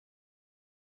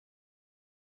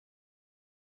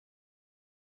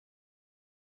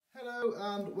Hello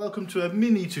and welcome to a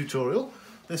mini tutorial.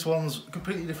 This one's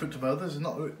completely different to others, it's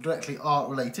not directly art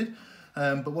related,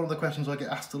 but one of the questions I get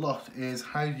asked a lot is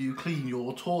how do you clean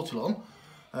your tortillon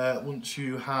once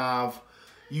you have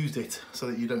used it so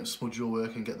that you don't smudge your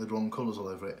work and get the wrong colours all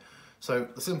over it. So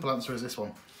the simple answer is this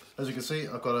one. As you can see,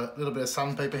 I've got a little bit of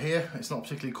sandpaper here. It's not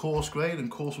particularly coarse grain,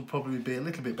 and coarse would probably be a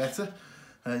little bit better.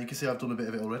 You can see I've done a bit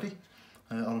of it already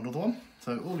on another one.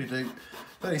 So all you do,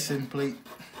 very simply,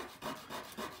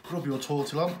 rub your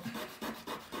tortillon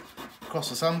across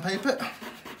the sandpaper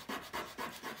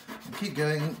and keep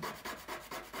going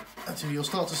until you'll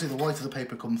start to see the white of the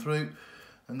paper come through,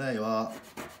 and there you are,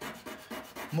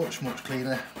 much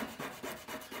cleaner.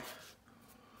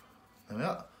 There we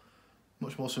are,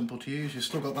 much more simple to use. You've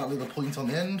still got that little point on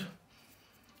the end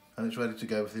and it's ready to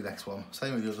go with the next one.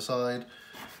 Same with the other side.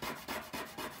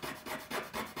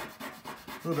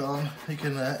 Rub it on. You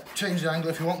can change the angle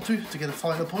if you want to get a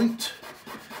finer point.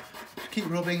 Keep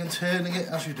rubbing and turning it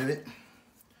as you do it,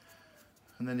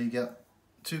 and then you get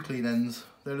two clean ends.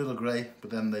 They're a little grey, but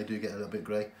then they do get a little bit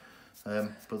grey,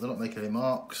 but they're not making any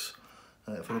marks.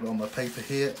 If I rub it on my paper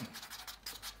here,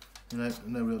 you know,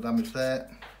 no real damage there.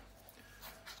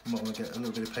 You might want to get a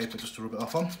little bit of paper just to rub it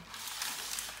off on,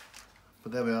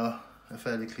 but there we are, a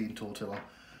fairly clean tortillon.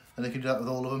 And you can do that with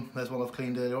all of them. There's one I've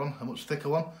cleaned earlier on, a much thicker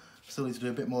one. Still need to do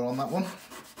a bit more on that one.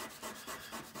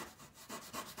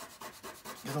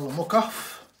 Get all the muck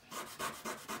off,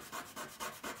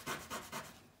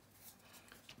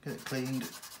 get it cleaned.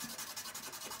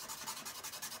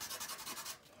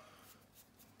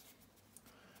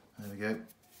 There we go,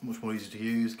 much more easy to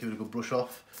use. Give it a good brush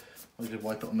off. I did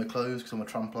wipe it on my clothes because I'm a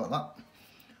tramp like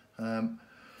that.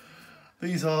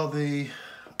 These are the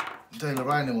De La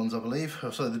Reine ones, I believe,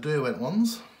 so the Derwent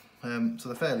ones, so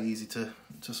they're fairly easy to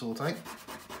sort out.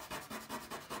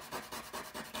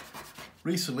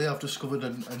 Recently I've discovered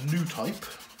a new type,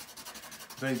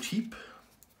 very cheap.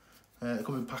 They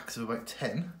come in packs of about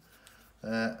 10,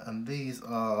 and these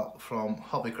are from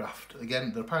Hobbycraft.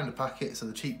 Again, they're £1 a packet, so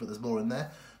they're cheap, but there's more in there.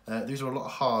 These are a lot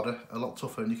harder, a lot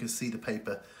tougher, and you can see the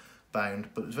paper bound,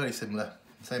 but it's very similar.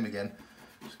 Same again,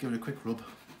 just give it a quick rub,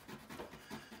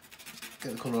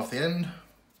 get the colour off the end,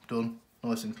 done,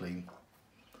 nice and clean.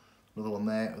 Another one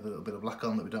there with a little bit of black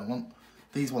on that we don't want.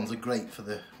 These ones are great for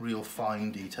the real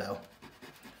fine detail.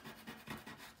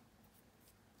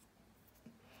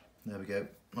 There we go,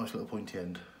 nice little pointy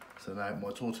end. So now my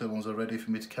tortillons are ready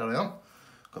for me to carry on.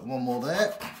 Got one more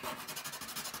there.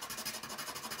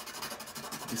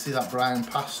 You see that brown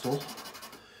pastel,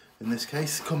 in this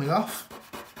case, coming off.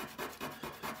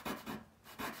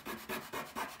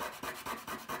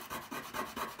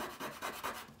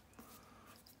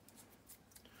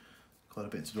 Quite a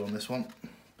bit to do on this one.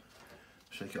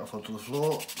 Shake it off onto the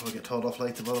floor, so I get told off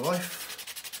later by the wife.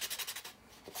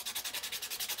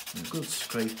 And a good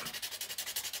scrape.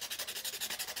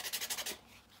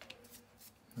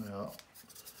 There we are.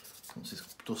 Once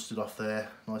it's dusted off there,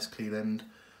 nice clean end.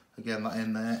 Again, that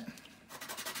end there.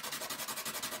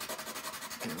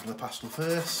 Get rid of the pastel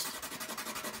first.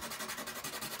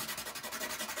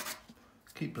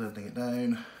 Keep blending it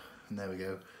down, and there we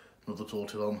go. Another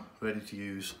tortillon ready to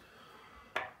use.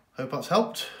 Hope that's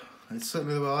helped. It's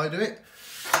certainly the way I do it,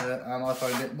 and I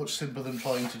find it much simpler than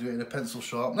trying to do it in a pencil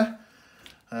sharpener.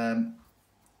 And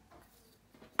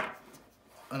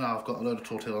now I've got a load of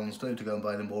tortillons, don't need to go and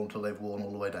buy them more until they've worn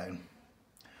all the way down.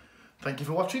 Thank you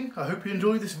for watching. I hope you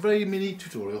enjoyed this very mini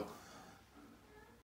tutorial.